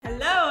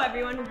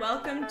everyone.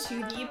 Welcome to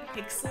the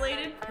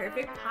Pixelated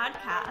Perfect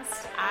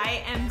podcast.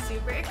 I am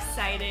super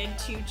excited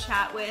to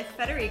chat with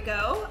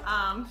Federico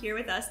here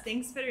with us.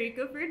 Thanks,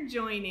 Federico, for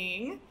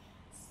joining.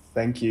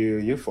 Thank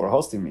you for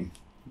hosting me.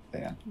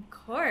 Yeah. Of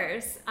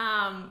course.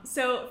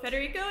 So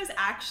Federico is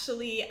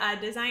actually a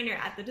designer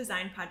at the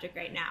Design Project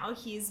right now.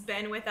 He's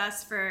been with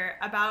us for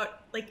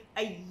about like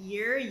a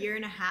year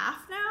and a half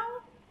now,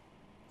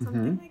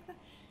 something like that.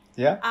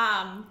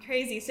 Yeah.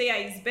 Crazy. So yeah,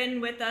 he's been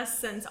with us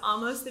since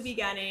almost the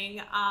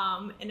beginning.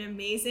 An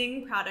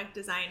amazing product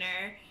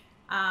designer.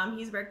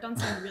 He's worked on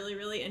some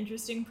really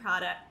interesting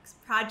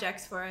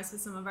projects for us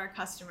with some of our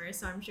customers.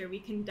 So I'm sure we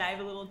can dive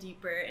a little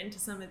deeper into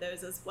some of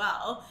those as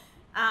well.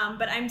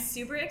 But I'm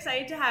super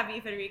excited to have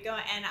you, Federico,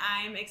 and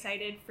I'm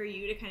excited for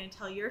you to kind of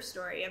tell your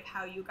story of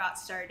how you got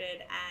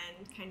started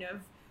and kind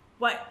of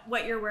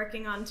what you're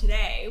working on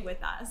today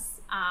with us.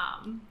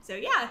 So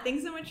yeah,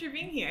 thanks so much for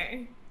being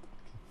here.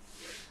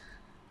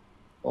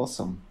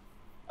 Awesome.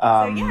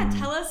 So yeah,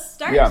 tell us,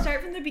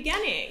 start from the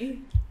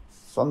beginning.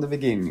 From the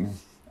beginning.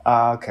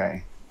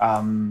 Okay.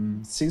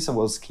 Since I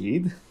was a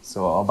kid,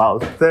 so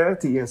about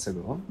 30 years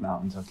ago, no,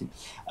 I'm joking.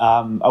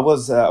 I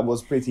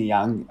was pretty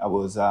young. I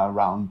was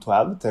around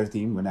 12,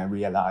 13 when I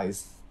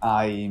realized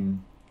I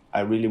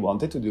really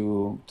wanted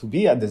to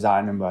be a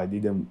designer, but I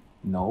didn't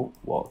know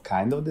what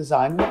kind of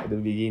designer. At the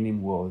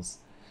beginning was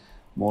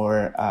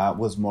more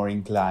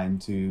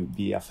inclined to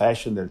be a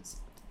fashion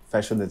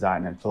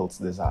designer, clothes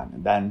designer.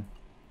 Then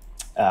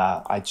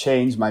I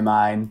changed my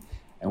mind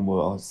and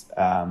was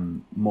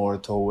more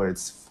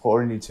towards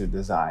furniture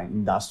design,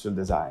 industrial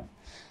design.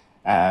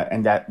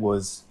 And that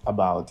was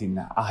about in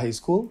high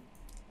school.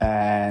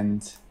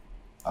 And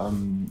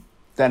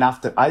then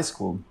after high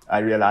school, I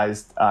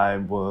realized I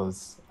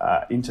was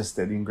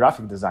interested in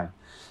graphic design.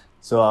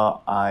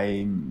 So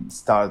I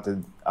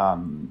started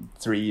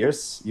 3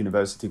 years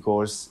university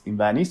course in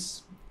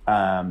Venice,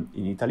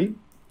 in Italy.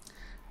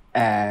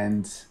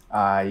 And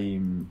I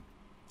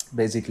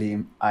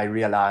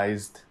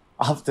realized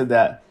after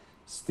that,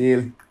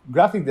 still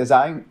graphic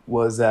design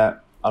was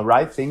a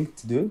right thing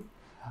to do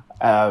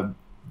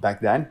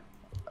back then.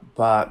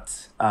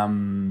 But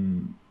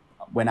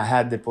when I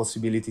had the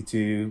possibility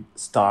to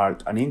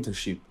start an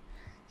internship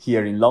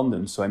here in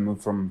London, so I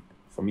moved from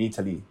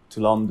Italy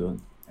to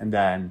London. And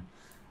then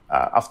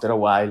after a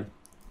while,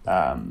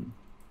 I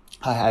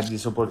had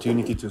this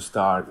opportunity to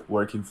start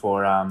working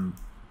for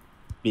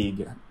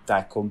big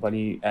tech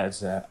company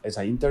as an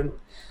intern,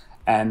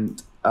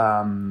 and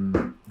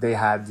they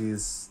had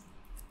this,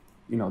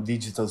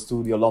 digital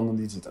studio, London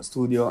digital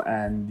studio,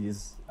 and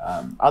this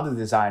other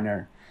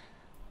designer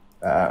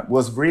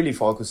was really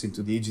focused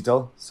into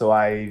digital. So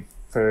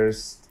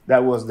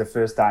that was the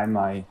first time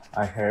I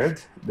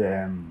heard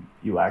the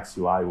UX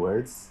UI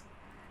words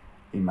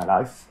in my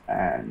life,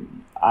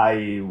 and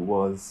I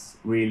was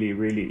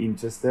really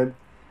interested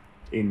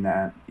in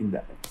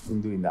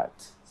doing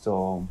that.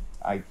 So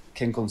I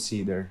can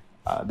consider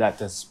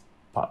that as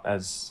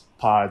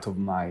part of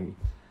my,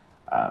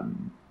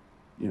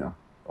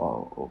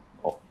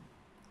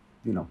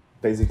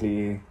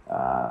 basically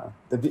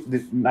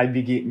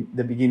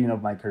the beginning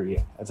of my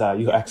career as a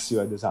UX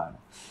UI designer.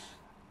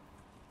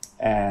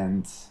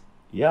 And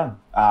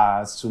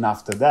soon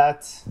after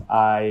that,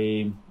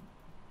 I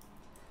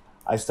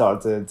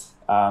started,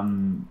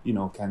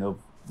 kind of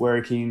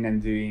working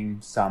and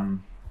doing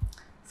some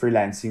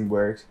freelancing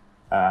work.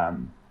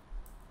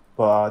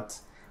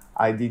 But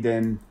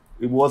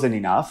it wasn't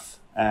enough.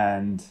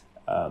 And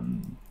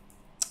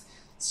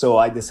so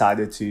I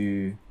decided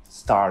to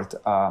start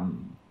a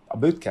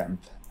boot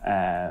camp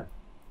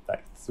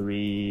like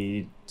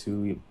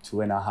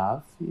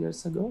 2.5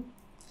 years ago,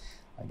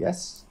 I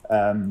guess.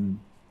 And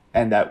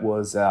that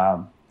was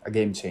a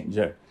game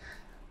changer.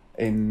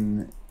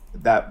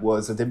 That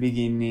was at the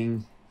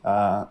beginning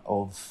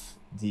of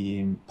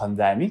the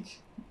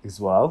pandemic as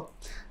well.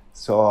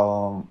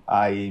 So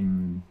I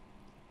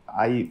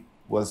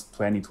was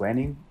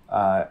 2020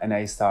 and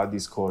I started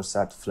this course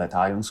at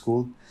Flatiron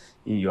School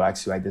in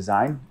UX UI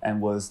design,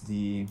 and was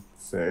the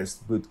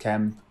first boot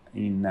camp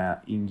in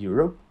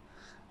Europe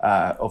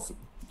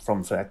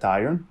from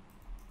Flatiron.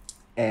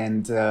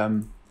 And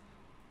that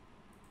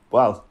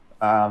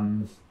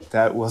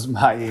was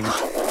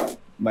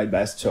my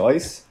best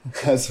choice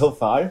so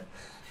far.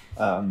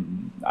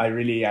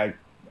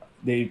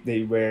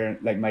 They were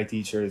like my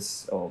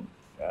teachers,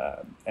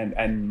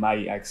 and my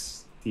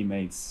ex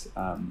teammates,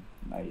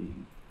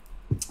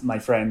 my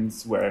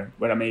friends were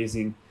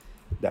amazing.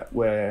 That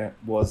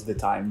was the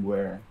time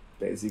where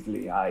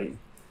basically I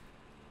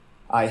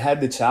had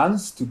the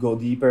chance to go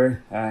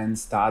deeper and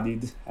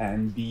studied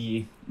and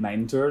be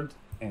mentored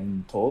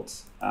and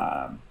taught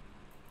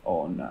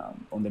on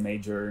the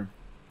major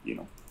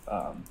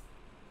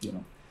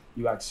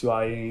UX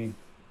UI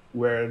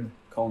word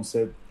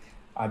concept.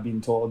 I've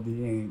been taught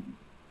the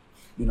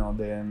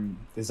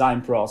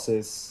design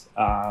process,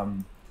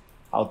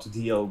 how to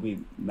deal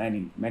with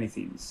many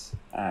things,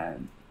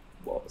 and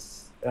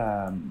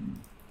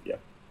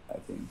I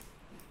think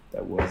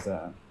that was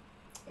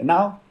and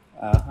now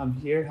I'm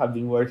here. I've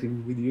been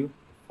working with you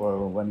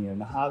for 1 year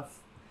and a half.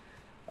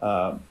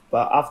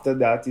 But after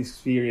that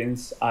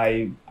experience,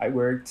 I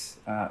worked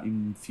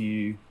in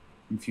few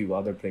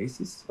other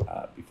places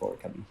before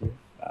coming here.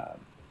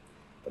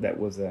 But that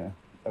was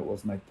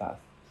my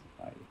path.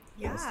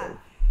 Yeah.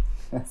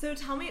 So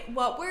tell me,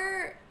 well,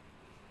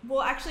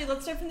 actually,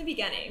 let's start from the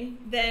beginning.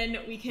 Then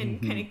we can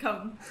kind of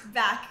come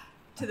back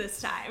to this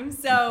time.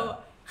 So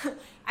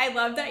I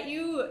love that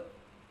you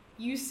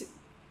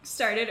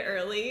started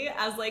early,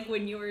 as like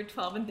when you were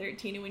 12 and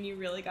 13 and when you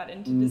really got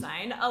into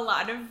design. A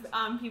lot of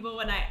people,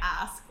 when I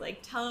ask,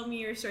 like, tell me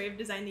your story of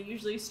design, they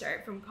usually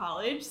start from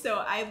college.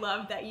 So I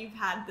love that you've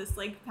had this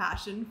like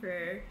passion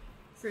for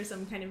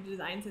some kind of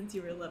design since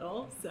you were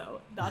little.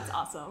 So that's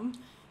awesome.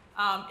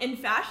 And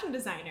fashion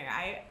designer,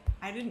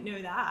 I didn't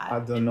know that. I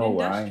don't know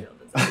why.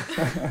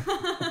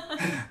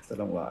 I don't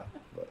know why.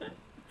 But...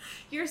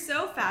 You're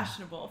so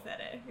fashionable,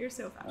 Fede. You're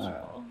so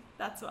fashionable.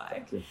 That's why.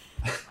 Thank you.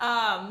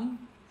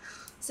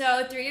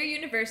 So through your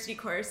university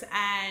course,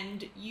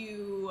 and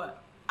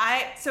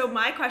I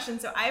have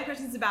questions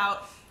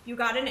about, you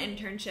got an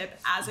internship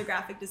as a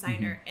graphic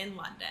designer in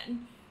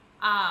London.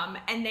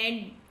 And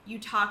then you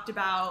talked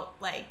about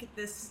like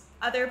this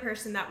other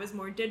person that was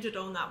more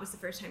digital, and that was the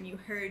first time you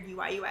heard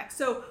UI UX.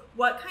 So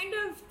what kind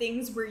of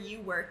things were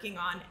you working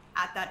on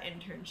at that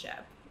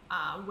internship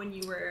when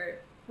you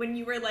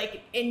were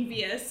like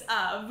envious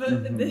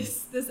of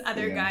this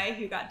other guy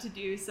who got to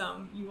do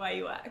some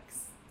UI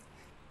UX?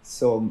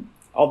 So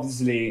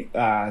obviously,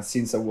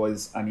 since I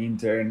was an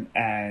intern,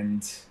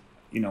 and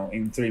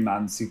in 3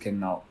 months you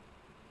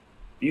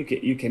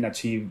can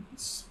achieve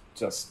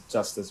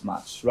just as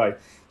much, right?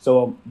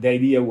 So the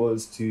idea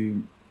was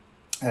to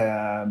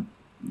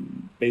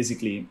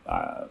basically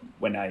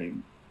when I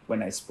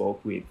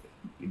spoke with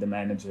the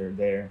manager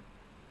there,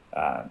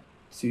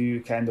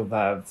 to kind of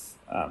have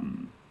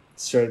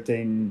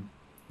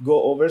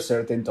go over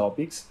certain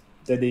topics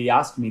that they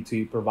asked me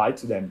to provide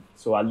to them.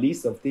 So a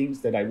list of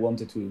things that I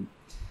wanted to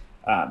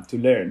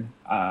learn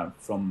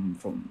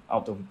from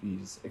out of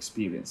this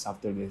experience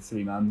after the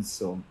 3 months.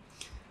 So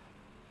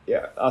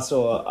yeah,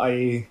 so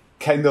I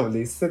kind of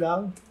listed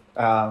out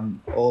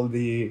all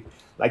the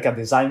like a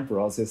design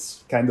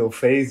process kind of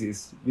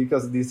phases,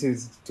 because this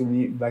is, to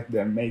me back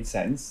then, made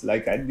sense.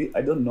 Like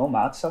I don't know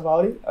much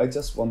about it. I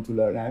just want to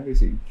learn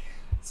everything.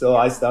 So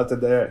I started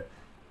there,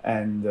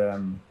 and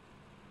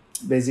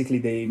basically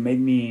they made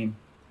me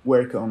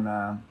work on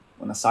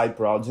a side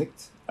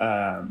project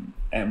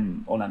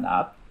and on an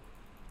app,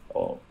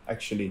 or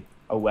actually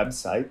a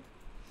website,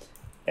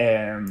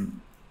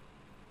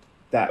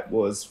 that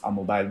was a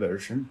mobile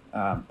version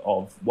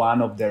of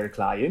one of their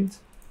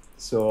clients.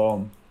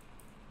 So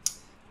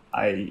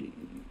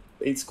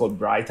it's called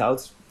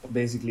Brightout.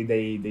 Basically,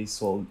 they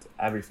sold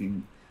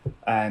everything,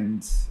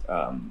 and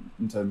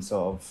in terms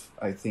of,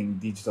 I think,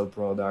 digital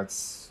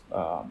products,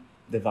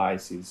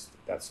 devices,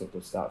 that sort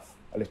of stuff,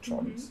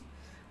 electronics.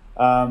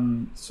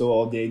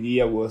 So the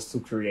idea was to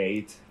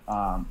create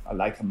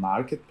like a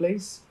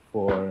marketplace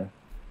for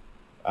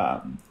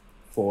them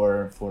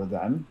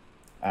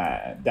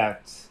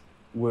that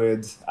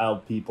would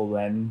help people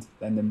lend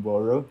and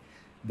borrow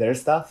their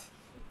stuff.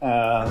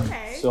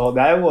 So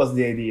that was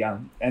the idea,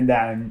 and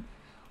then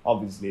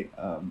obviously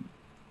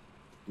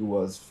it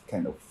was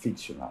kind of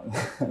fictional.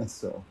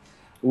 So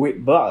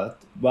but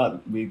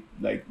with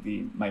like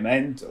my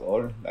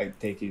mentor like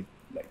take it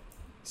like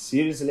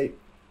seriously,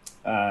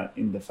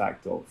 in the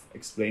fact of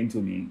explain to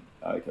me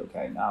like,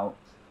 okay, now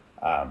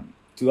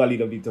do a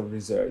little bit of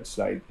research,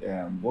 like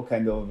what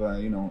kind of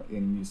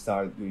and you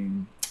start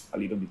doing a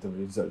little bit of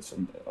research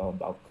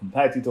about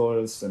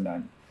competitors, and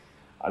then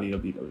a little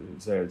bit of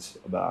research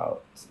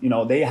about,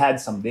 they had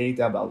some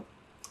data about,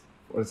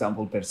 for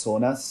example,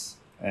 personas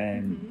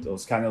and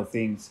those kind of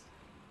things,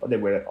 but they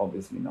were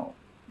obviously not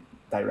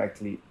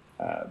directly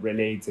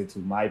related to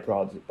my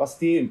project. But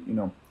still,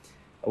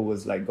 I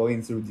was like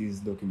going through this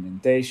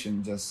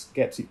documentation, just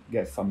get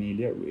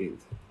familiar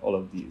with all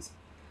of these,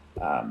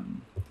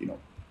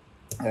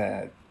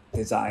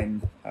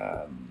 design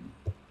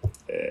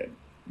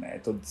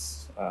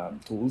methods,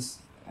 tools,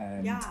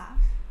 and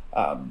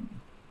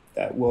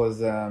that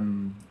was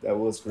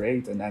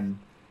great. And then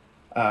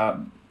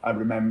I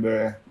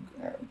remember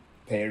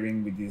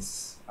pairing with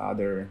this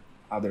other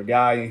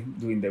guy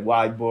doing the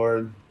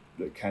whiteboard,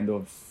 the kind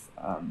of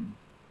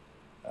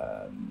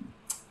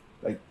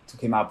like to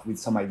come up with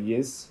some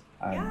ideas.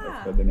 I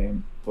forgot the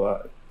name,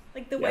 but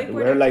like the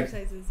whiteboard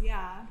exercises,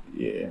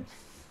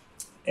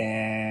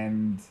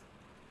 and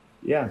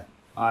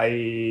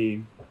I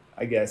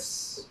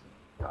guess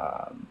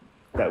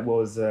that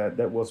was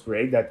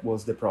great. That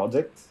was the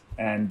project.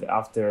 And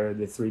after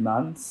the 3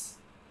 months,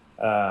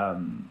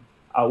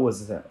 I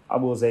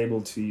was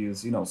able to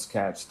use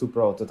Sketch to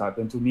prototype,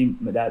 and to me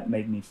that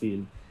made me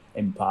feel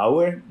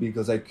empowered,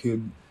 because I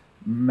could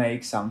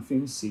make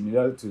something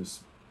similar to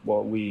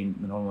what we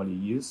normally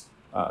use,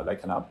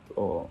 like an app,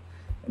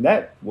 and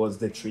that was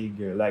the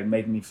trigger. Like,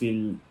 made me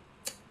feel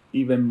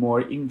even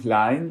more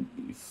inclined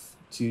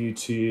to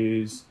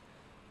choose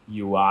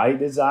UI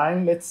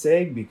design, let's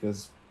say,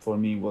 because for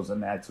me was a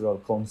natural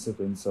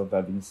consequence of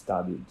having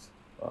studied,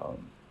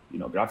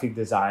 graphic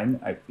design.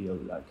 I feel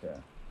like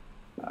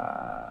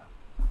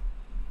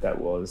that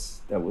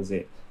was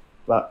it.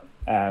 But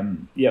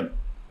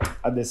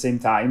at the same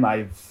time,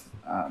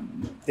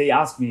 they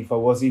asked me if I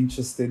was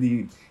interested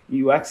in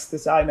UX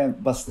design,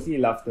 but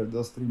still after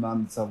those 3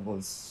 months, I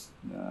was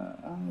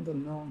I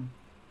don't know.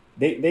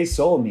 They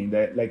saw me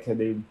that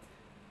they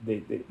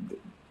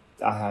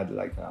I had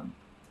like a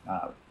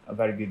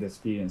very good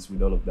experience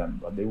with all of them,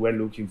 but they were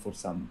looking for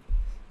some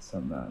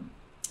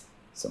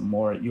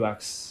more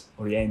UX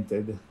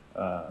oriented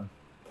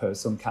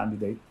person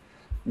candidate,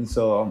 and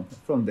so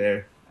from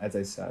there, as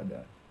I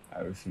said,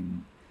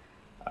 everything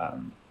a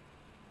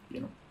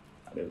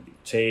little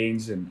bit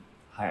changed, and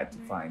I had to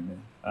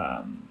find.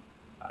 I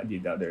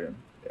did other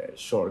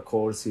short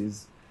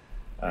courses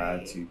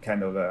to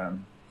kind of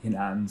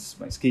enhance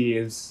my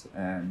skills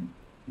and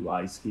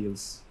UI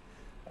skills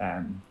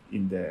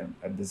in the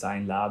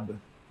design lab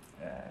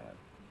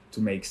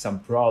to make some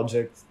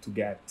projects to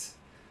get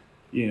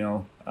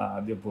the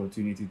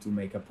opportunity to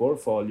make a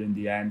portfolio in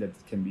the end that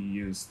can be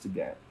used to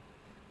get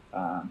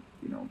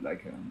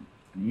like an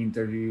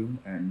interview,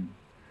 and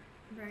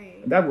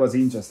that was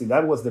interesting.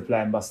 That was the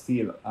plan, but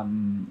still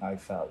I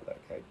felt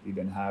like I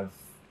didn't have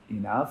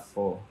enough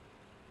for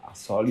a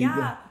solid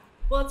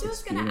well, that's what I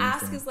was gonna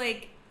ask is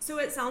like, so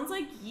it sounds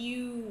like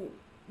you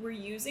were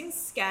using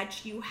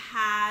Sketch, you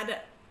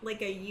had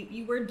like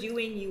you were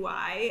doing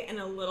UI and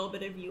a little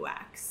bit of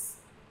UX.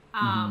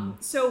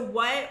 So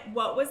what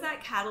was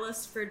that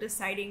catalyst for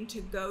deciding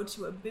to go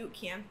to a boot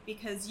camp?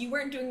 Because you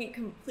weren't doing it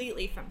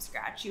completely from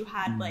scratch. You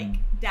had like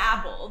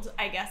dabbled,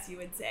 I guess you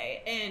would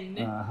say, in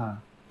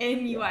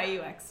UI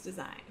UX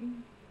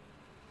design.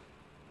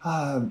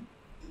 I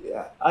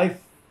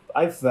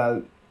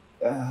felt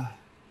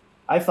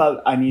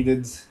I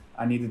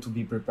needed to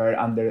be prepared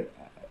under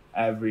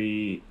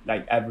every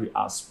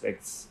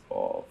aspect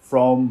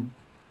from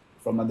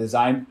a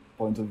design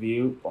point of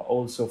view, but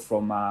also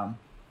from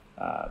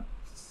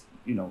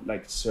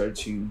like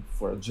searching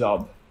for a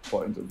job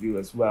point of view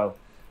as well,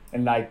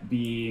 and like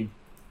be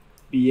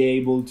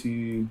able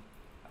to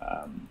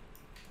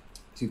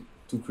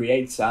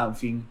create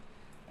something,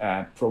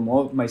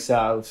 promote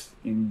myself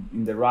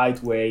in the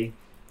right way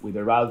with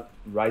the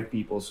right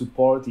people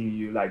supporting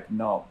you, like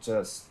not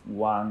just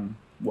one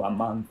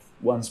month,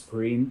 one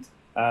sprint.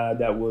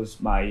 That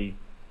was my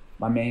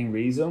main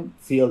reason.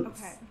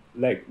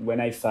 Like when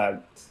I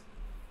felt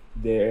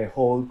the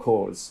whole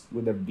course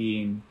would have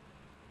been,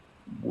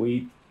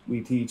 we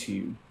teach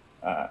you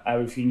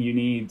everything you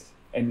need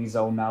and is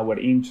on our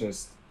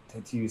interest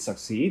that you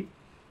succeed.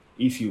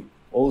 If you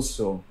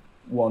also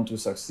want to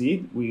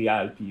succeed, we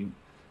help you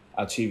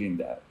achieving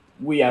that.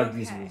 We have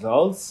these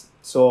results.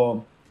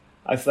 So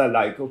I felt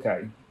like,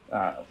 okay,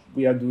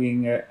 we are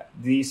doing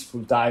this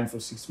full time for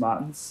 6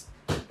 months.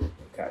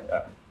 Okay,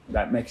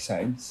 that makes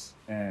sense.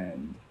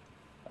 And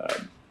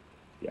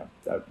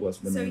that was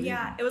the main reason.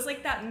 It was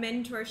like that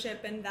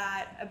mentorship and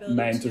that ability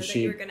to know that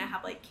you're going to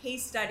have like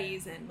case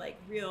studies and like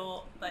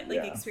real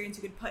experience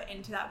you could put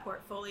into that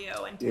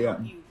portfolio and to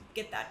help you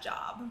get that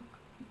job.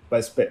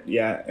 But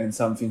and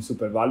something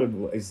super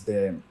valuable is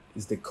the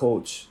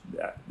coach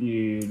that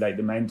you, like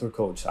the mentor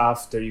coach,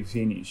 after you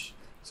finish.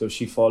 So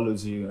she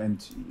follows you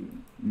and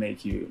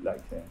make you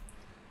like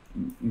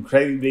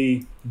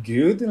incredibly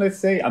good. Let's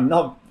say I'm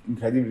not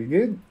incredibly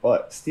good,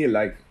 but still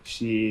like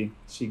she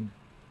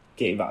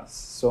gave us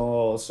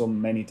so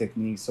many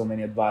techniques, so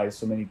many advice,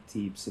 so many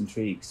tips and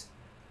tricks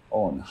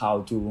on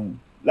how to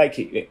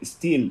it's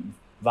still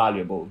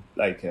valuable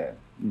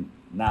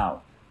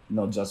now,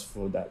 not just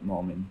for that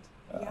moment.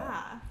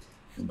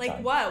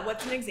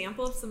 What's an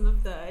example of some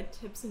of the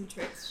tips and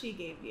tricks she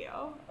gave you?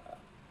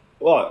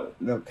 Well,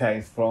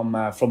 okay, from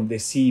the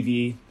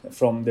CV,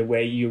 from the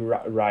way you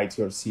write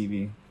your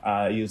CV,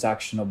 use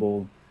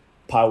actionable,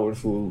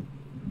 powerful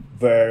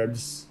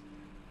verbs,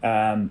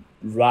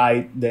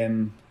 write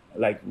them,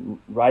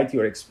 write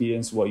your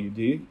experience, what you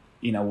do,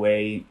 in a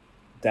way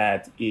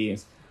that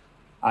is,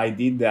 I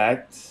did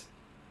that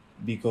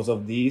because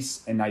of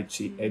this, and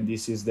and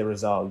this is the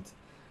result,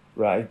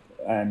 right?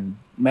 And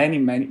many,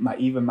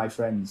 even my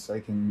friends,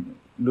 I can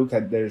look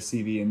at their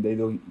CV and they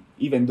don't,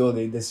 even though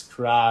they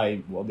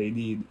describe what they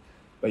did,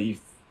 but if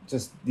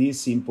just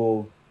this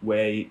simple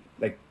way,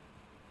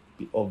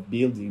 of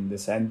building the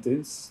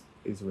sentence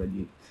is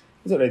already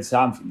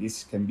something.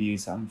 This can be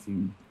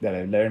something that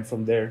I learned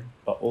from there,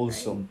 but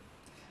also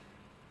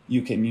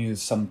you can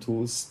use some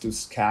tools to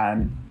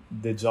scan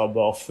the job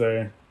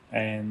offer,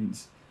 and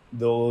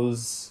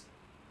those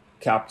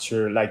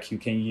capture, you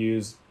can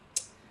use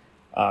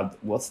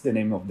what's the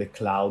name of the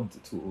cloud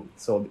tool,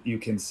 so you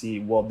can see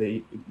what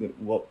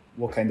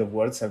kind of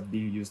words have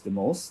been used the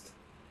most,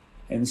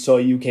 and so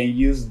you can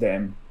use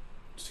them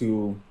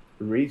to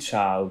reach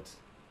out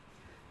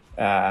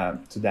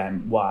to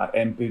them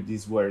and put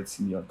these words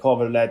in your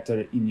cover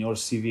letter, in your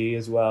CV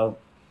as well.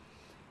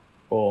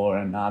 Or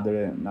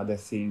another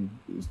thing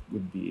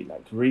would be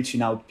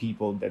reaching out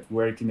people that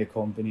work in the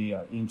company,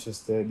 are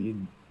interested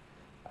in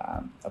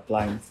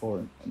applying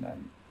for, and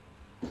then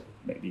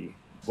maybe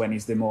when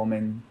is the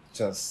moment,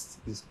 just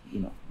is,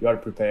 you are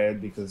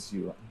prepared because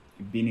you've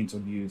been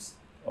introduced,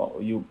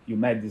 or you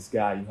met this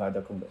guy, you had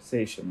a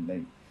conversation,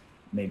 they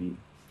maybe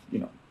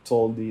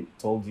told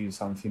you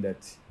something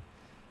that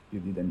you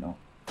didn't know.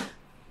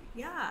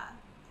 Yeah.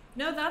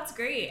 No, that's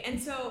great.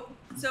 And so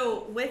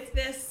with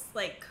this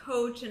like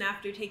coach, and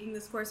after taking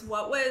this course,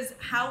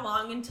 how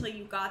long until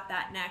you got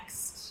that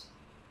next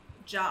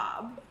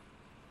job?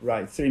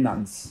 Right, 3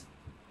 months.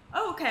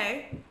 Oh,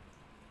 okay.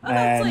 Oh,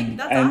 that's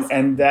awesome.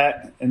 And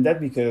that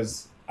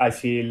because I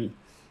feel,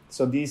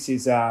 so this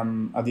is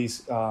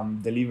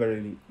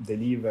delivery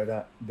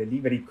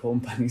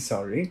company,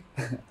 sorry,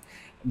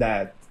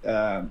 that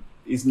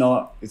is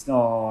not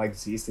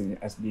existing,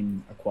 has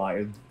been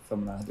acquired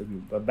from another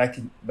group. But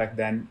back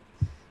then,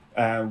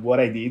 what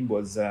I did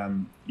was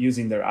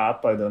using their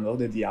app. I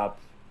downloaded the app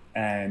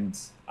and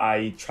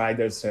I tried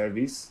their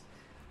service,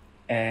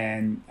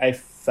 and I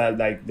felt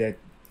like that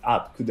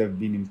app could have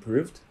been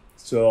improved.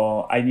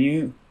 So I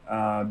knew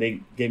they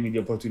gave me the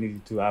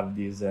opportunity to have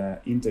this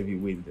interview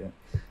with the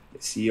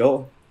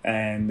CEO,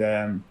 and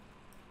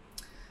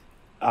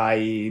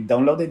I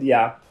downloaded the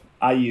app.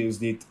 I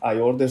used it. I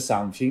ordered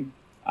something.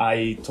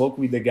 I talked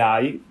with the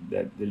guy,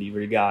 the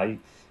delivery guy.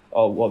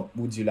 Oh, what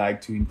would you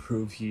like to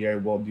improve here?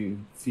 What do you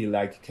feel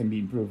like can be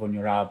improved on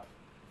your app?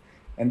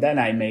 And then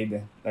I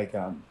made like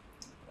a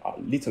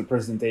little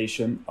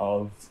presentation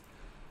of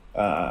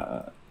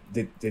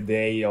the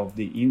day of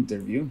the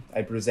interview.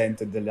 I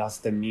presented the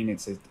last 10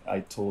 minutes.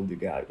 I told the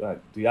guy, well,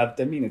 do you have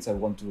 10 minutes? I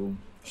want to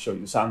show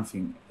you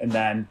something. And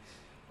then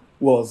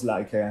was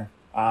like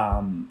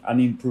an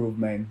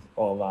improvement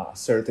of a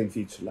certain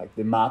feature, like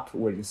the map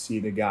where you see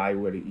the guy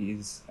where he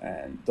is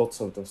and that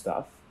sort of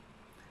stuff.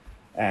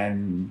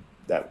 And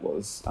that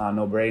was a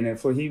no-brainer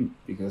for him,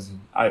 because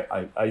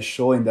I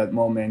show in that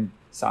moment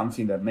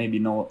something that maybe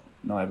not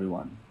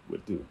everyone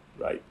would do,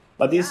 right?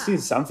 But this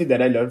is something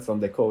that I learned from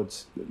the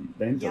coach, the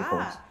mentor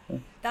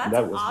coach. That's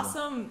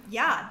awesome.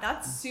 Yeah,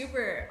 that's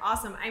super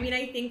awesome. I mean,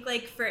 I think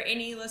like for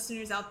any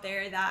listeners out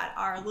there that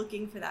are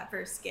looking for that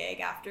first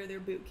gig after their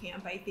boot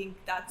camp, I think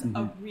that's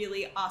a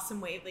really awesome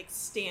way of like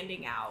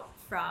standing out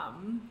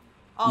from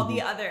all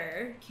the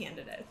other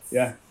candidates.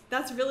 Yeah.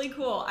 That's really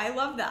cool. I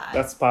love that.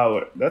 That's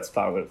powerful. That's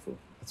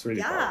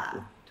really powerful.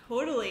 Yeah,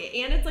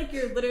 totally. And it's like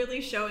you're literally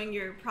showing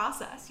your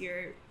process,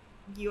 your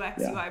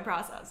UX UI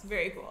process.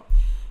 Very cool.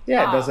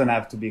 Yeah, it doesn't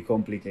have to be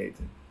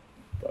complicated.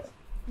 But.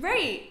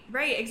 Right,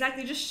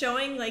 exactly. Just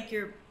showing like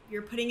you're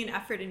putting an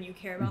effort and you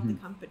care about the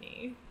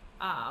company.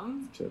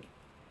 Sure.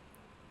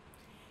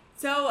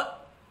 So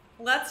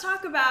let's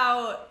talk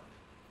about,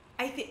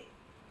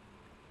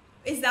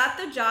 is that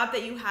the job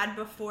that you had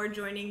before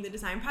joining the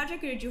design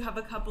project, or did you have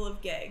a couple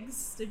of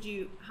gigs?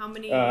 How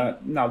many?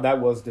 No, that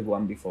was the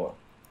one before.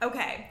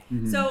 Okay.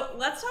 So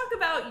let's talk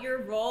about your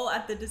role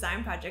at the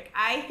design project.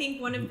 I think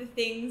one of the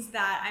things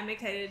that I'm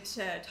excited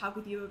to talk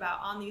with you about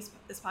on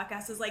this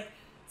podcast is like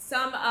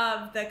some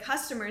of the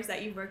customers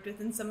that you've worked with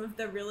and some of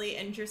the really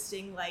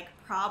interesting like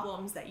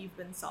problems that you've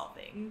been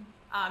solving.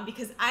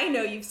 Because I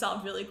know you've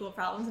solved really cool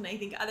problems, and I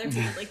think other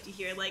people would like to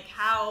hear like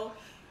how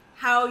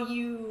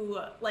you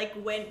like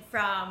went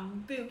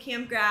from boot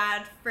camp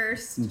grad,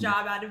 first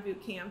job out of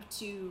boot camp,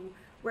 to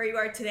where you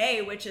are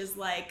today, which is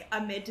like a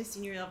mid to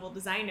senior level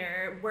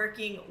designer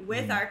working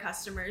with our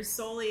customers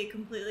solely,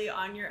 completely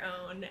on your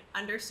own,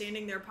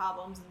 understanding their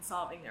problems and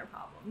solving their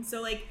problems. So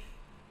like,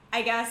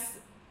 I guess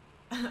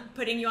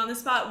putting you on the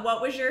spot,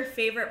 what was your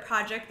favorite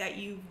project that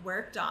you've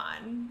worked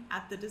on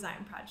at the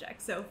design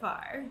project so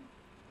far?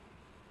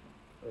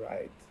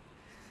 Right.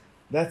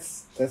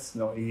 That's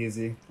not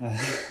easy.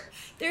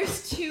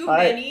 There's too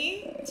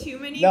many no,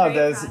 great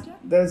projects.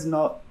 That's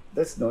not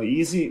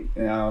easy.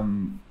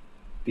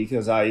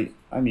 Because I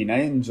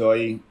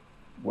enjoy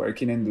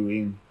working and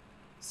doing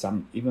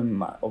some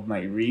of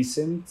my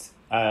recent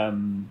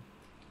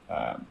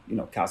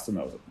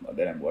customers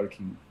that I'm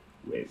working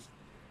with.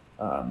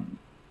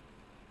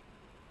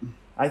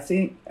 I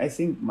think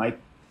my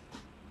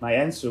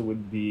answer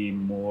would be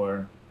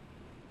more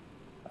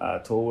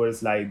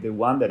towards like the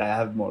one that I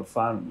have more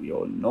fun. We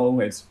all know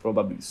it's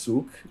probably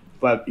Souk,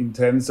 but in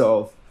terms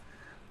of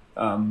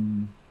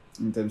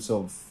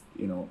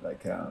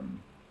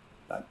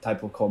that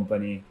type of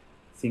company,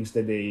 things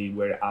that they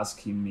were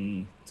asking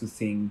me to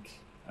think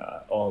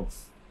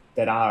of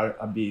that are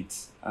a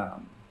bit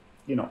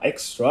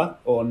extra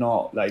or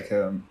not, like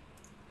in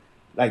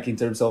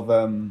terms of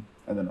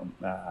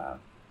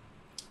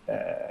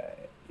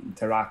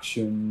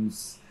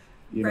interactions,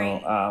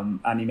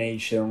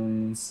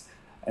 animations,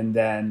 and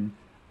then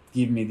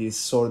give me this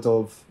sort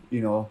of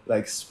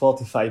like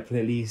Spotify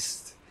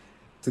playlist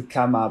to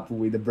come up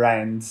with a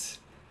brand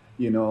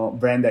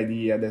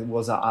idea that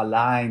was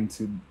aligned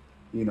to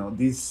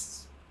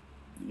this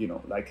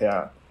like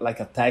a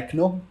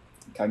techno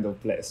kind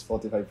of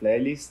Spotify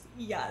playlist.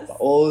 Yes. But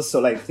also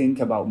like think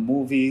about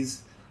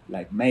movies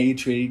like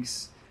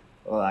Matrix,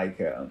 or like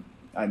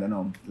I don't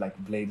know, like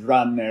Blade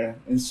Runner.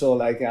 And so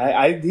like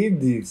I did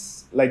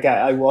this, like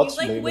I watched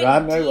Blade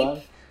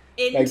Runner,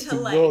 into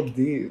go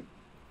deep.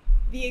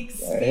 the Yeah,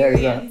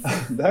 experience.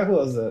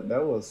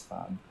 that was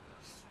fun.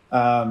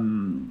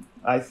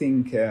 I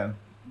think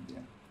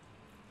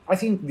I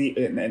think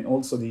and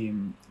also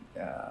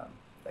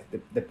like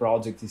the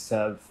project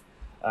itself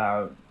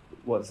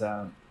was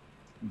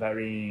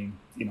very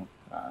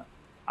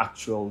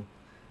actual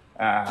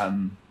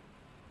um,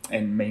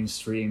 and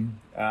mainstream,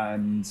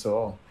 and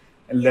so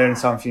and Yeah,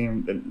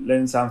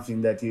 learn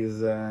something that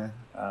is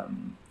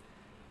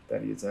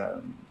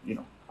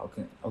how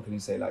can you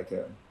say like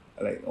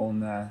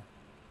on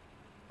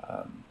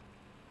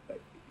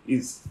like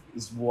is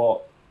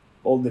what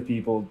all the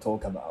people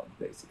talk about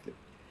basically.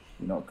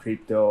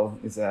 Crypto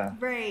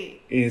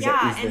right.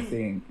 Yeah, and is the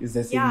thing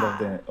of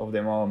yeah,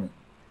 the moment.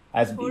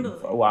 Has been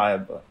for a totally. while,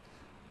 but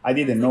I It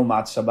was didn't know like,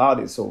 much about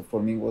it, so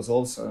for me it was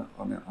also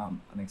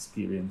an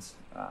experience,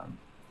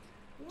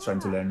 trying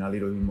to yeah, learn a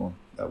little bit more.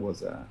 That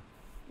was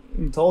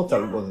in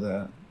total yeah.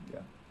 was yeah.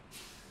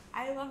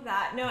 I love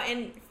that. No,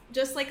 and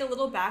just like a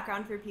little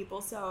background for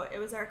people. So it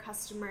was our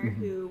customer Hmm.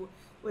 who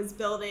was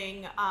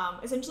building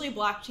essentially a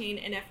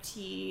blockchain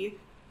NFT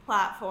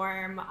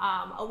platform,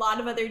 a lot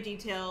of other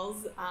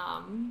details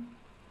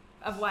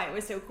of why it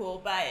was so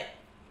cool. But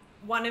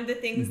one of the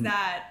things Hmm.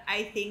 that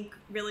I think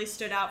really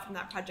stood out from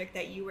that project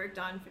that you worked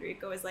on,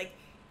 Federico, is like,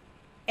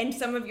 and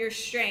some of your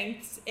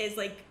strengths is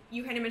like,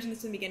 you kind of mentioned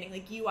this in the beginning,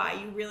 like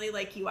UI, you really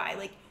like UI.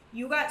 Like,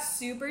 you got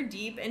super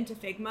deep into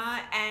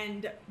Figma,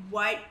 and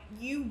what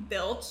you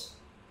built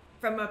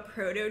from a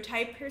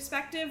prototype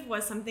perspective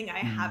was something I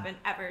Hmm. haven't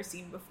ever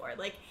seen before.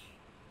 Like,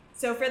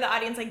 so for the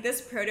audience, like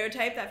this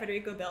prototype that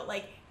Federico built,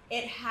 like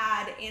it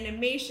had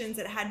animations,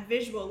 it had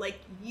visual, like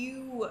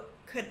you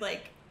could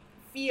like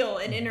feel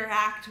and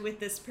interact with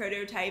this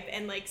prototype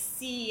and like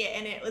see,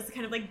 and it was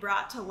kind of like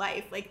brought to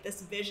life, like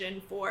this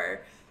vision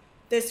for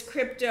this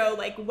crypto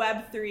like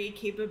web3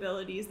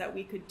 capabilities that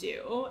we could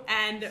do.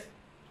 And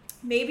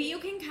maybe you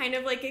can kind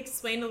of like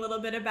explain a little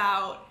bit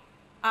about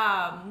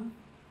um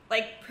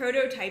like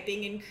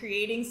prototyping and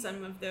creating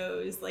some of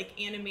those like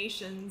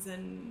animations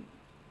and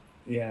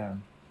Yeah,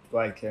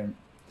 like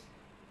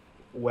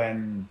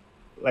when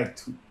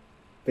to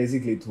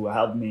basically to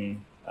help me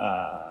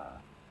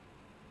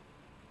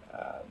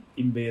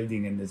in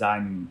building and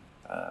designing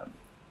uh,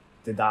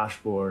 the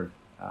dashboard,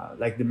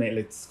 like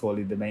let's call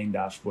it the main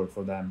dashboard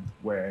for them,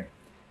 where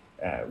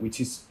which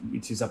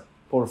is a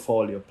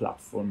portfolio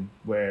platform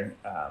where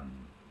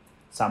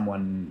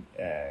someone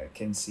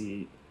can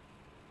see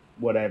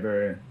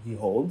whatever he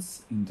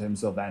holds in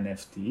terms of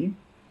NFT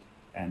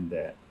and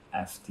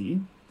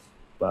FT.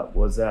 But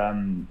was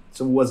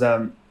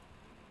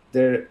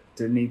there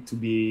need to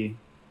be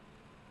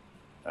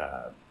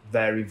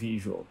very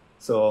visual.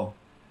 So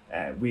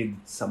with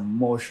some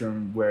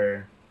motion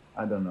where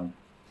I don't know,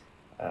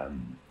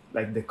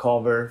 like the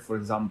cover, for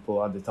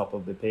example, at the top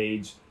of the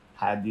page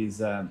had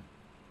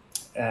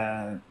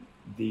uh,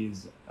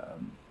 these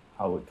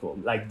how we call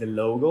like the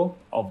logo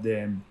of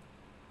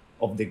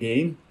the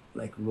game,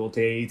 like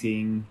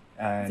rotating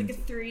it's like a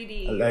and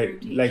 3D like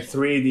rotation.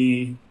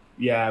 3D,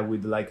 yeah,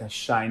 with like a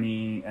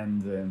shiny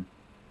and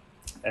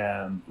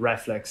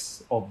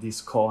reflex of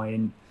this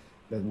coin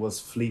that was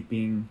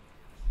flipping,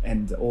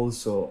 and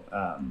also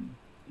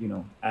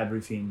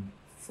everything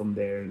from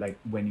there, like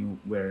when you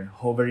were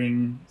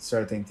hovering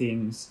certain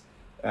things,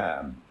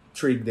 um,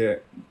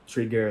 trigger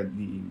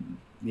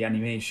the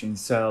animation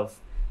itself,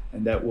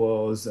 and that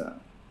was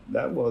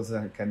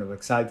kind of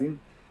exciting.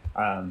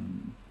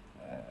 um,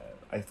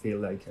 I feel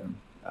like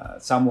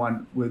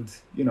someone would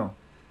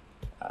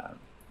uh,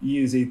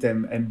 use it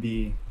and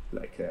be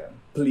like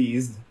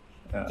pleased,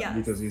 Yes.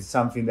 because it's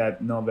something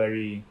that not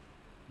very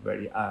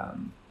very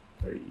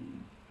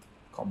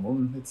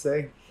common, let's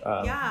say.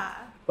 Yeah.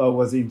 But it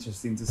was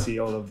interesting to see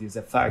all of these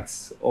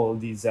effects, all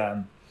these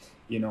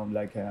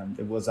like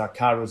there was a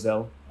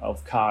carousel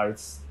of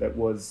cards that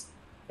was,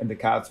 and the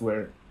cards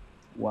were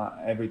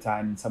every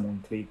time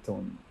someone clicked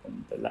on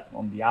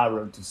the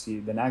arrow to see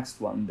the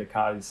next one, the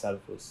card itself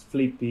was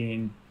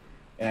flipping,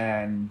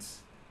 and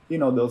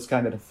those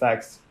kind of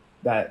effects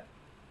that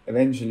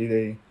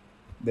eventually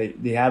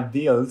they have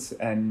deals,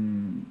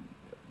 and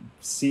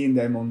seeing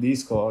them on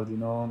Discord,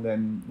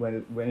 then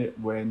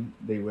when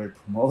they were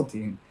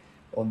promoting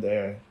on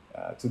their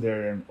to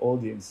their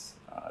audience,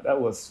 that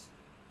was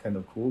kind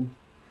of cool.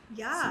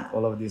 See Yeah.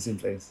 all of this in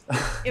place.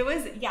 It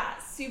was, yeah,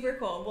 super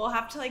cool. We'll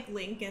have to like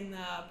link in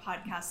the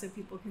podcast so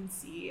people can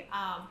see.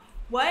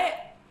 What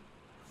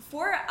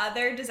for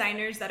other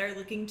designers that are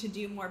looking to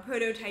do more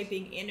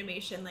prototyping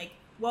animation, like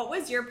what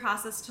was your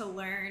process to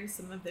learn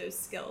some of those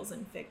skills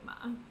in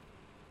Figma?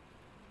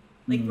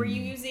 Like were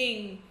you Mm.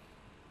 using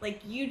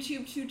like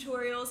YouTube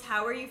tutorials?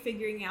 How are you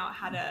figuring out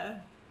how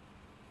to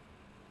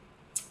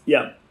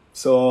Yeah.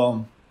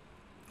 So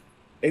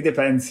it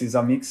depends. It's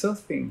a mix of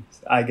things,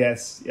 I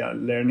guess. Yeah,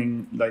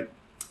 learning like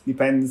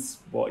depends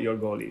what your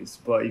goal is.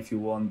 But if you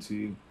want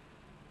to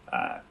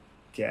uh,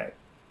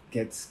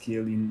 get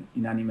skill in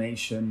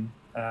animation,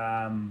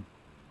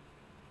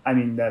 I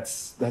mean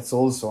that's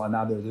also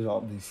another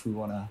job, if we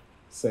wanna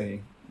say,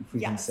 if we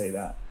can yes. say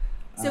that.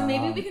 So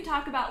maybe we Um, can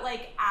talk about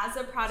like as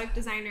a product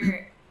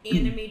designer,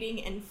 animating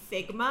in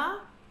Figma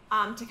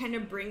to kind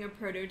of bring a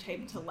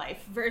prototype to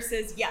life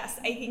versus, yes,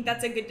 I think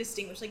that's a good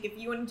distinguish. Like if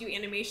you want to do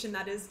animation,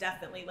 that is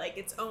definitely like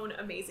its own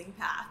amazing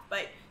path,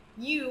 but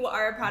you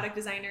are a product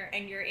designer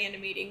and you're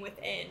animating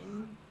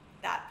within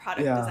that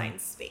product design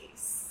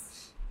space.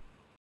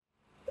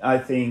 I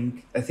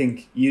think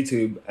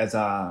YouTube as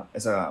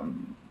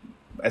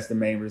the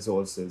main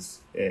resources,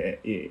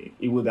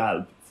 it would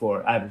help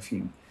for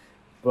everything,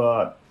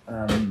 but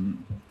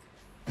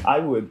I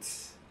would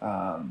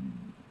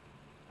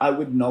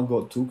not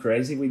go too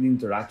crazy with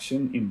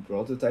interaction in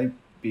prototype,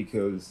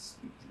 because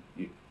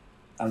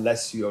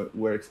unless you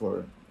work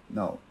for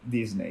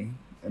Disney,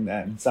 and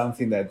then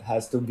something that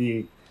has to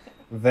be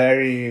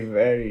very,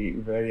 very,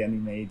 very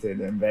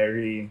animated and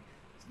very,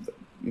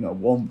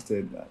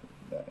 wanted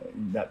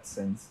in that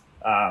sense.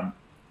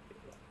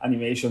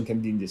 Animation can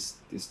be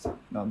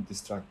not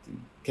destructive,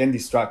 can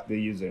distract the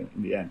user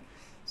in the end.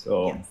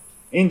 So yes.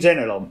 in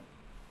general,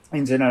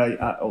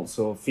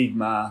 also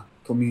Figma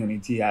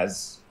community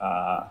has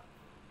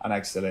an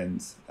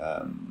excellent,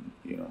 kind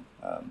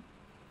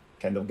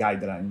of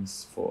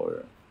guidelines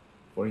for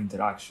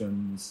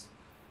interactions.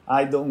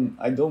 I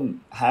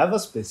don't have a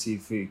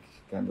specific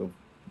kind of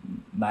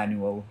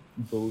manual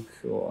book,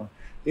 or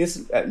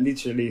it's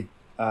literally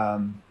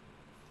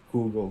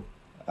Google,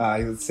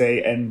 I would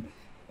say, and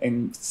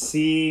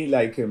see,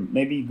 like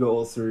maybe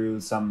go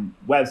through some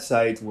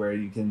website where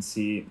you can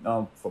see,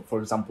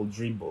 for example,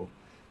 Dribble,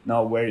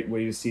 where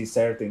you see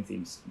certain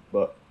things,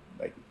 but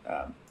like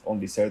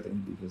only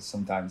certain, because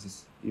sometimes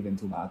it's even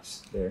too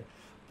much there,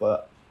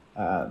 but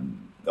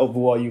of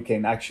what you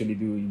can actually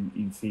do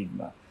in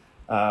Figma.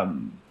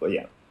 But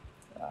yeah,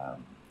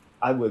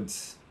 I would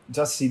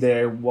just see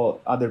there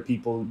what other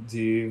people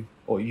do,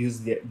 or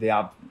use the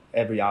app,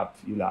 every app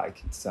you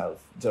like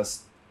itself.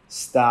 Just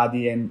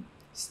study and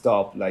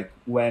stop. Like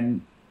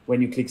when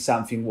you click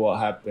something,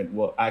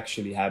 what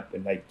actually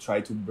happened. Like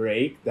try to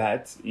break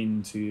that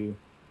into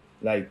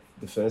like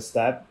the first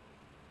step,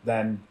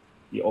 then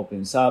it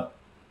opens up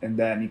and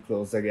then it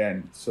closes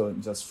again. So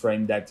just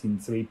frame that in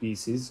 3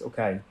 pieces.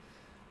 Okay,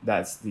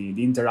 that's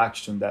the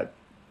interaction that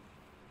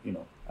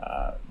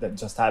that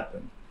just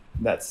happened.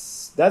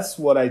 That's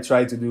what I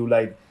try to do.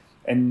 Like,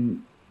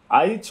 and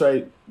I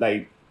try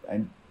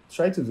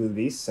to do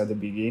this at the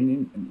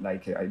beginning, and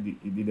like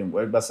it didn't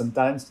work. But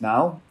sometimes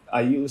now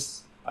I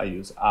use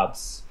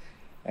apps,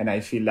 and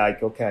I feel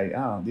like, okay,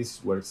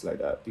 this works like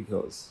that,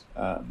 because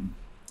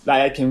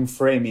like I can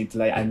frame it.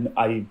 Like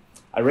I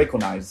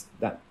recognize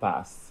that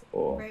path,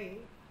 or right.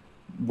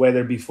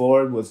 Whether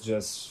before it was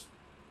just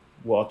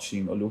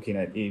watching or looking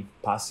at it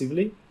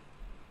passively.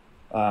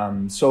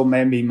 So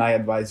maybe my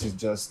advice is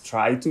just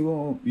try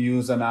to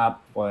use an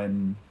app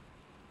and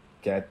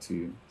get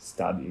to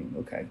studying.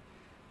 Okay,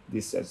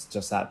 this has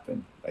just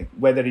happened. Like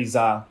whether it's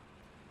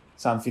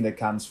something that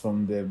comes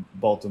from the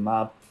bottom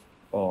up,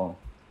 or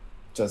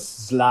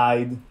just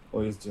slide,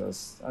 or it's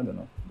just, I don't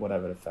know,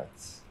 whatever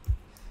effects.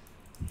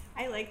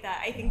 I like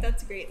that. I think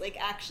that's great. Like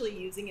actually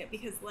using it,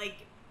 because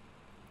like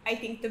I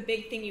think the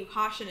big thing you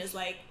caution is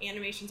like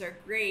animations are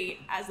great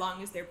as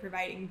long as they're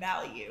providing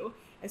value.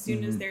 As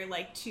soon as they're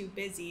like too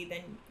busy,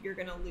 then you're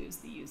gonna lose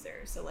the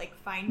user. So like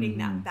finding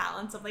that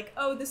balance of like,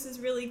 oh, this is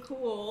really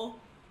cool,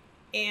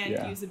 and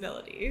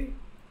usability.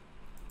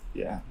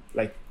 Yeah,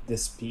 like the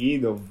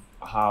speed of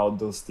how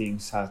those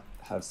things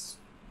has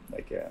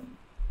like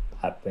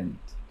happened.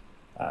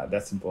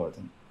 That's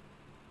important.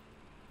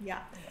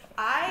 Yeah.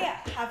 I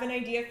have an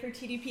idea for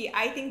TDP.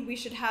 I think we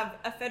should have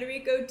a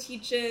Federico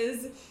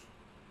teaches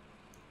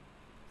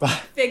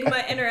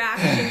Figma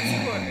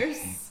interactions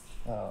course.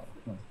 Oh.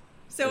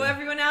 So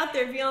everyone out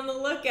there, be on the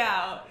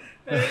lookout.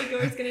 Federico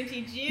is going to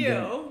teach you.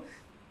 Yeah.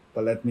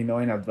 But let me know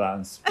in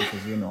advance,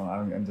 because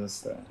I'm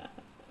just.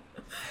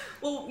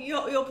 Well,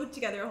 you'll put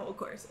together a whole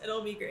course.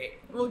 It'll be great.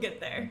 We'll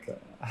get there. Okay.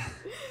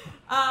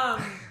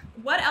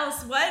 What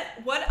else?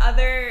 What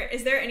other?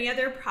 Is there any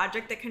other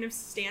project that kind of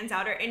stands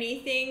out, or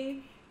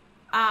anything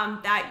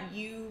that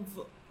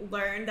you've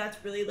learned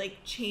that's really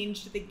like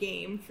changed the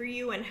game for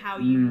you and how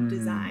you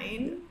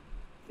design?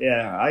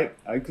 Yeah,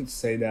 I could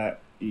say that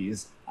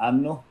is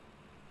Anno.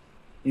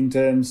 In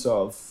terms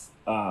of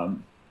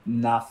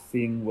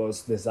nothing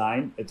was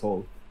designed at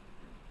all,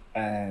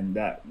 and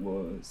that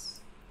was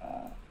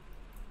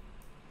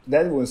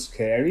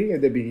scary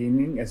at the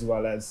beginning, as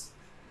well as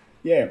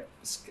I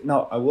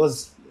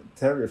was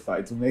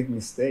terrified to make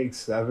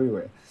mistakes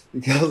everywhere,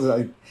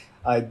 because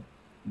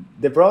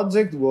the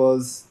project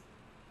was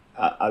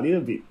a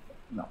little bit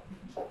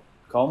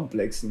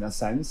complex in a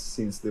sense,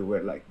 since there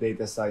were like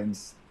data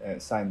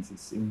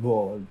scientists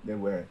involved. They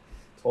were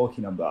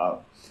talking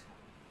about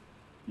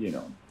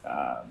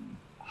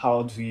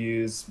how to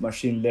use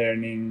machine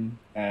learning,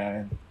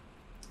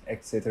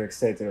 etc.,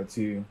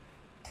 to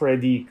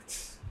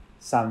predict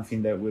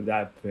something that would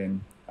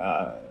happen,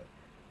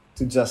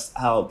 to just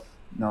help.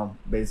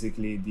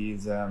 Basically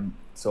these.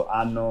 So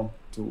Anno,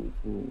 to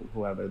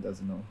whoever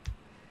doesn't know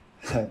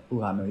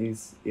who Anno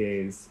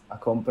is a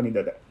company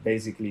that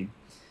basically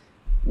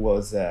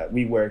was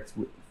we worked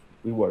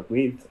we work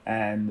with,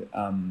 and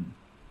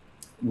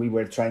we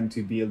were trying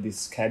to build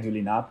this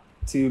scheduling app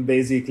to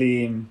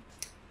basically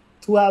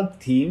to help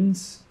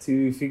teams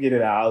to figure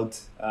it out,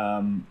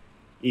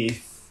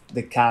 if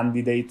the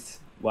candidate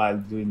while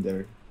doing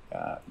their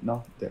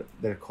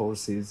their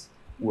courses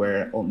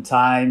were on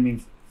time,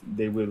 if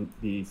they will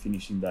be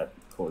finishing that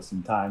course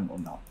in time or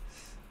not.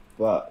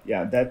 But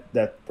yeah,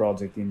 that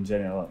project in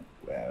general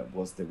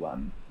was the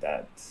one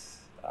that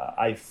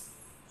I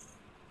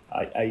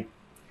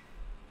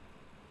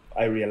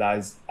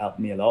realized helped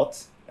me a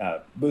lot,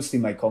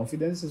 boosting my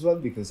confidence as well,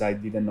 because I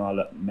didn't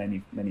know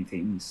many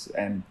things,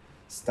 and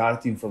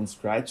starting from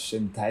scratch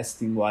and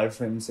testing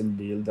wireframes and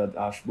build a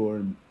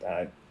dashboard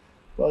that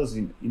was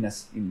in a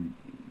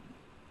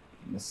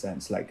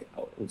sense like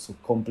also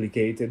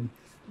complicated,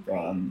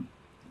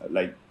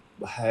 like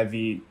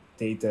heavy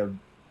data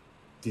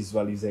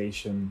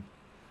visualization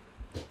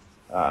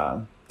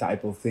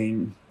type of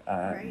thing.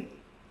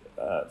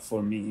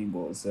 For me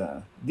was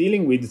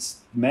dealing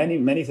with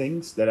many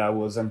things that I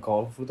was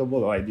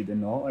uncomfortable or I didn't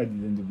know, I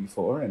didn't do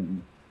before,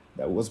 and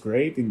that was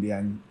great. In the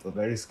end, it was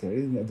very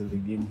scary at the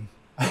beginning.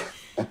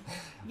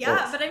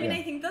 But I mean,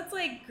 I think that's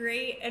like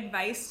great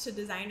advice to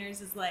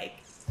designers, is like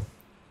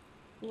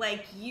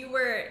you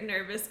were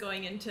nervous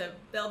going into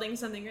building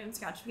something from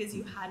scratch because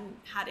you hadn't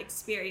had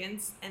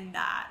experience in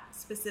that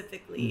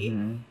specifically.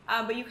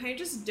 But you kind of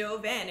just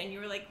dove in and you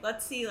were like,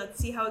 let's see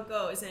how it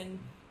goes. And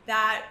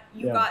that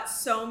you got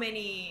so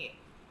many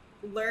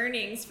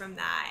learnings from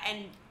that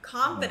and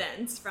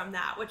confidence from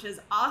that, which is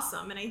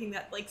awesome. And I think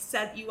that like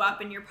set you up,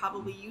 and you're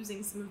probably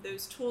using some of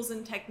those tools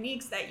and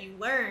techniques that you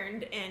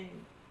learned in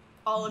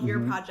all of your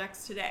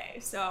projects today.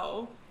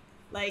 So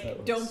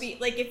like, don't be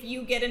like, if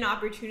you get an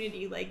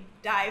opportunity, like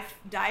dive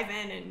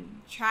in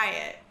and try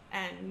it,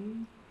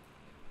 and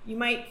you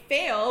might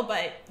fail,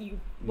 but you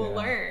will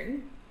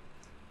learn.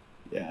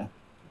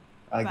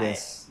 I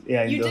guess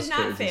you did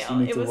not fail. You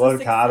need it to was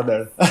work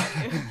harder.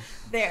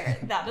 There,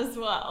 that as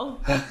well.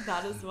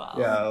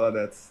 Yeah, well,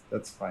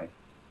 that's fine.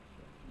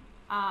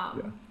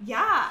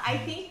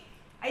 I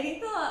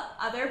think the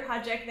other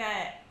project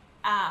that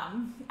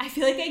I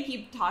feel like I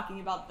keep talking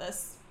about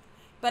this,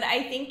 but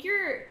I think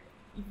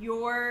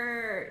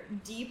your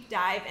deep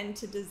dive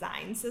into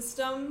design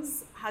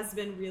systems has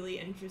been really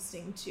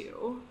interesting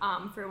too,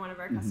 for one of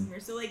our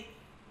customers. So like,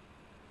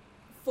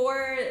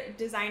 for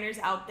designers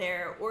out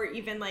there, or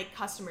even like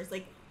customers,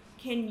 like,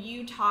 can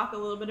you talk a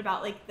little bit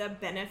about like the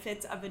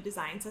benefits of a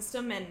design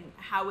system and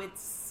how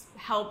it's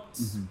helped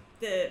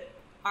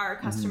our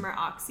customer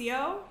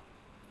Oxio?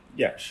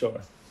 Yeah, sure.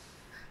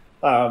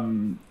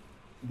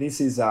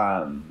 This is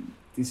a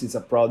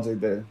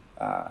project that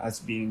it's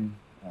been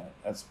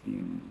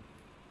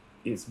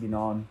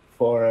going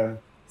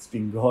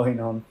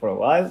on for a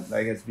while.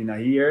 Like, it's been a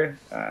year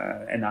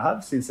and a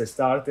half since I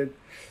started,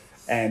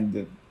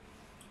 and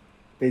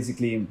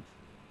basically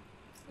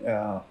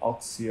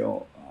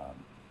Oxio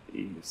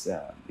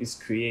is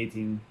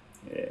creating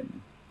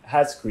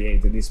has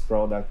created this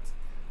product,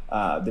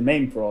 the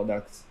main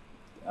product,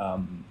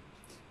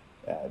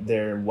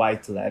 their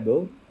white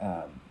label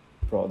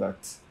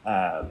product,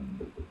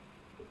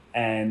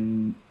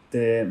 and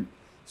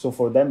so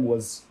for them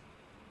was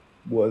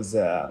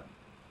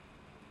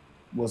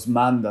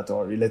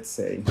mandatory, let's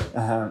say,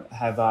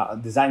 have a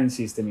design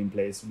system in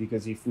place,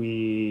 because if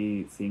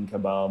we think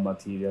about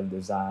material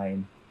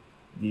design,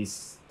 the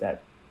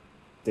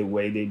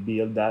way they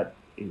build that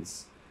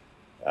is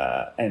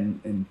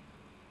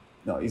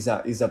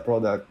is a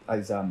product,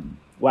 is a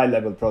white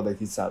label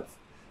product itself.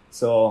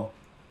 So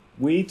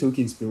we took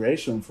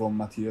inspiration from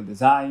material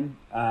design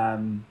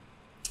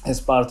as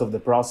part of the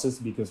process,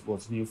 because it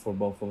was new for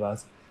both of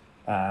us.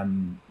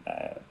 And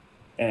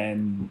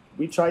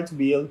we tried to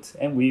build,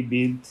 and we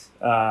built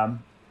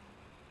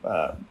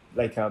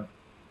like a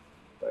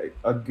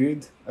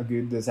good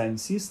design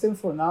system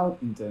for now,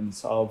 in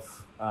terms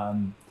of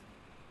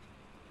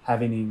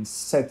having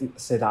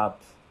set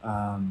up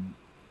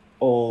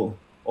all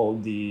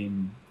the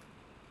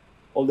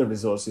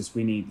resources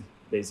we need,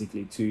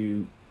 basically,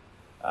 to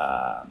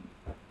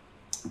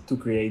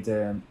create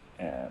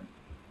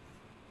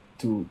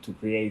to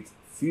create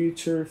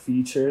future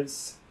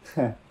features.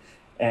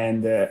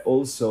 And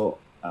also,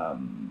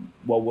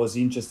 what was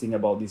interesting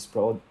about this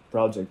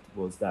project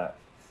was that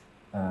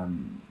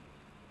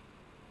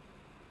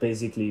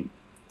basically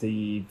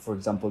for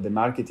example, the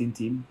marketing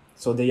team,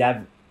 so they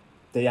have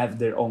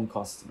their own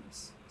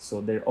customers.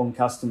 So their own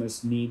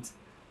customers need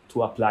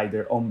to apply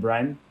their own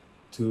brand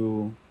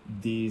to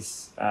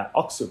this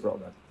Oxio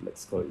product,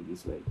 let's call it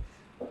this way.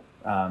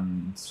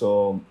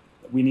 So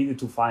we needed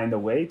to find a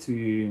way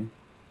to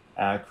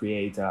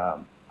create a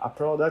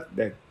product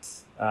that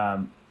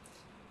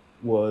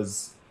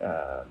was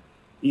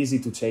easy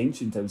to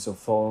change in terms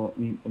of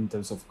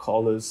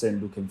colors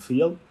and look and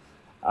feel,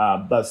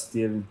 but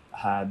still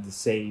had the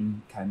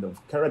same kind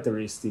of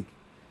characteristic.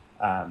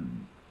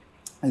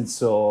 And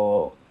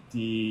so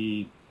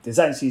the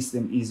design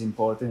system is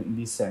important in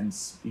this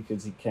sense,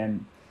 because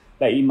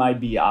it might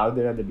be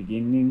harder at the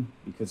beginning,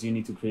 because you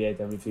need to create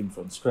everything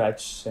from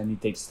scratch and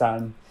it takes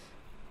time.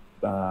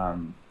 but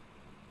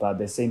at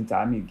the same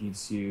time, it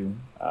gives you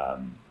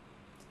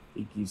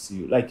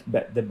like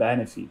the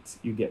benefit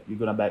you're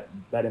gonna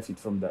benefit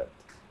from that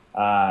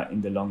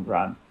in the long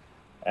run.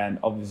 And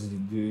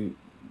obviously,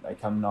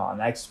 I'm not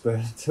an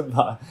expert,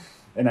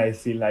 and I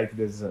feel like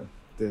there's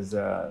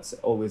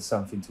always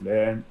something to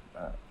learn.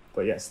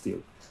 But yeah,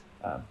 still,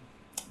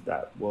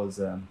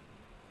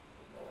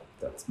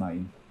 that's my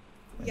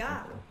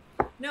yeah.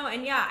 No,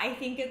 and yeah, I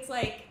think it's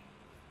like,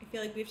 I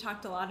feel like we've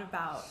talked a lot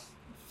about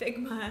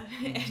Figma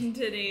in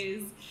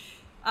today's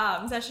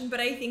session, but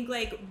I think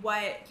like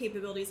what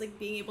capabilities, like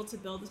being able to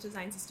build this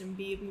design system,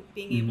 being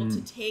able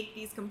to take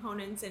these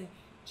components and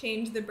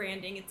change the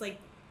branding, it's like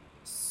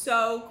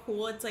so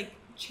cool. It's like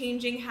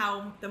changing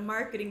how the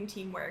marketing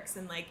team works,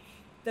 and like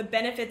the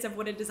benefits of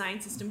what a design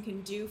system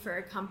can do for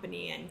a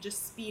company and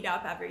just speed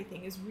up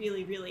everything is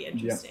really, really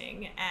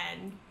interesting.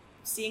 And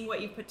seeing what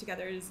you've put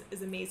together is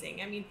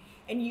amazing. I mean,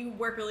 and you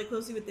work really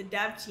closely with the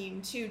dev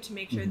team too, to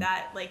make sure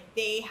that like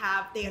they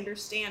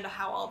understand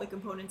how all the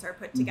components are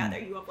put together.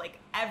 You have like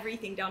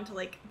everything down to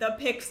like the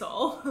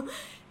pixel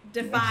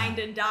defined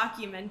and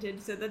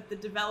documented, so that the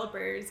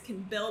developers can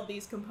build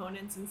these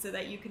components and so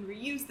that you can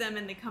reuse them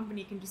and the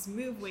company can just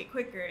move way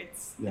quicker.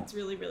 It's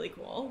really, really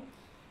cool.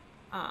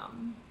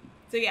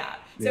 So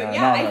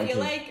I feel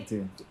like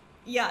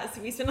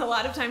so we spent a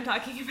lot of time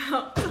talking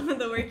about some of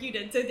the work you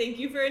did, so thank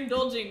you for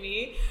indulging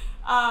me.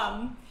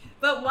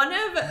 But one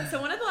of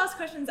the last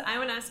questions I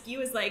want to ask you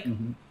is like,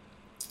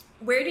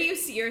 where do you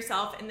see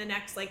yourself in the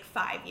next like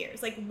 5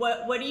 years? Like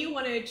what do you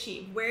want to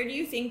achieve? Where do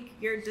you think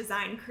your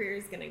design career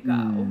is going to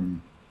go?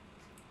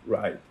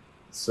 Right.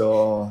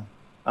 So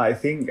I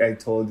think I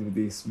told you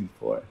this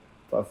before,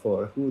 but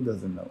for who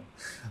doesn't know,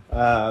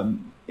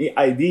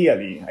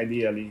 ideally,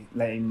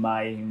 like in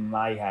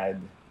my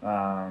head,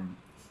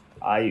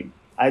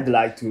 I'd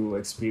like to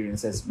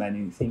experience as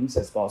many things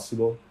as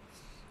possible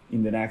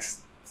in the next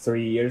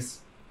 3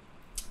 years,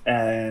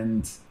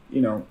 and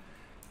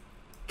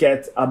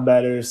get a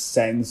better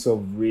sense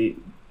of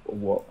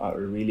what I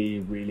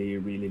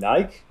really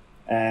like,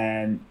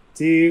 and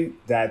do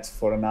that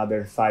for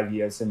another 5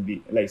 years and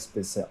be like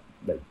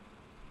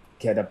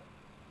get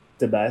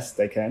the best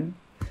I can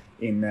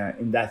in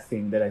that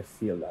thing that I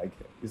feel like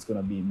is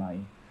gonna be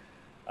my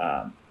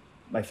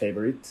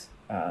favorite,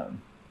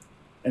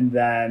 and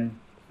then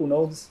who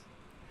knows?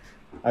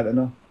 I don't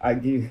know.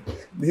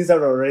 These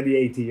are already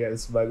 80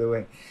 years, by the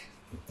way,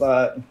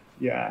 but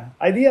yeah,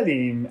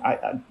 ideally,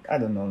 I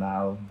don't know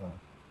now, but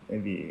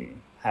maybe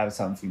have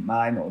something in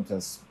mind, or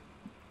just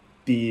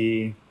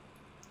be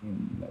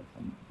like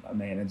a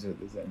manager,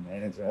 design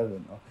manager. I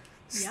don't know.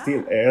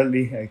 Still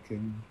early. I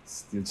can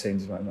still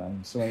change my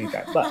mind so many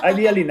times. But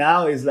ideally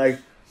now is like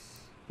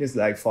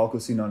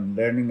focusing on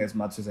learning as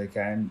much as I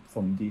can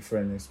from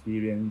different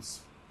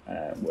experience,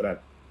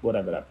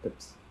 whatever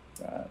happens.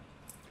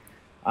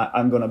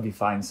 I'm gonna be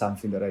find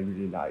something that I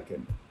really like,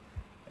 and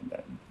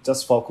then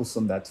just focus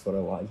on that for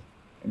a while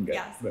and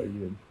get very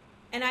good.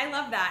 And I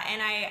love that.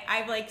 And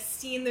I've like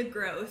seen the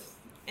growth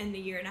in the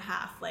year and a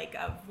half, like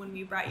of when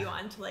we brought you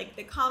on, to like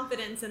the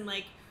confidence and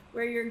like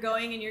where you're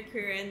going in your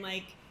career, and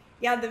like,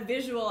 the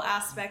visual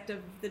aspect of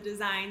the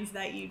designs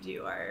that you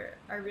do are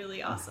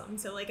really awesome.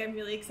 So like, I'm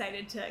really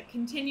excited to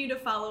continue to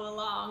follow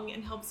along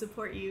and help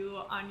support you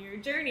on your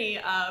journey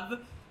of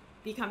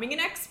becoming an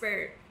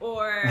expert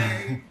or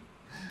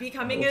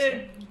becoming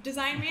a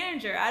design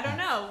manager. I don't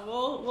know.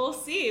 We'll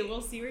see.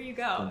 We'll see where you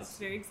go. It's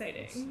very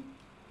exciting.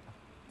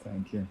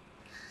 Thank you.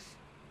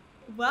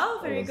 Well,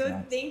 Federico,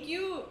 nice. Thank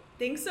you.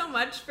 Thanks so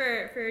much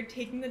for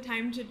taking the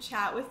time to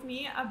chat with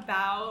me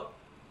about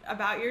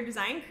your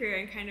design career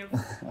and kind of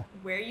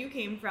where you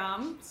came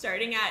from,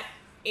 starting at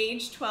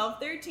age 12,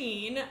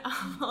 13,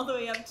 all the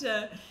way up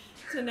to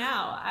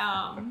now.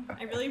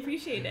 I really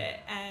appreciate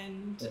it.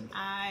 And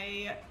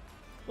I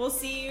will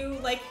see you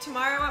like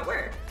tomorrow at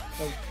work.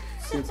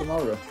 See you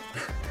tomorrow.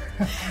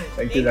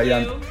 Thank you,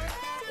 Diane.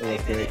 It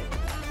was great.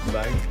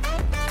 Bye.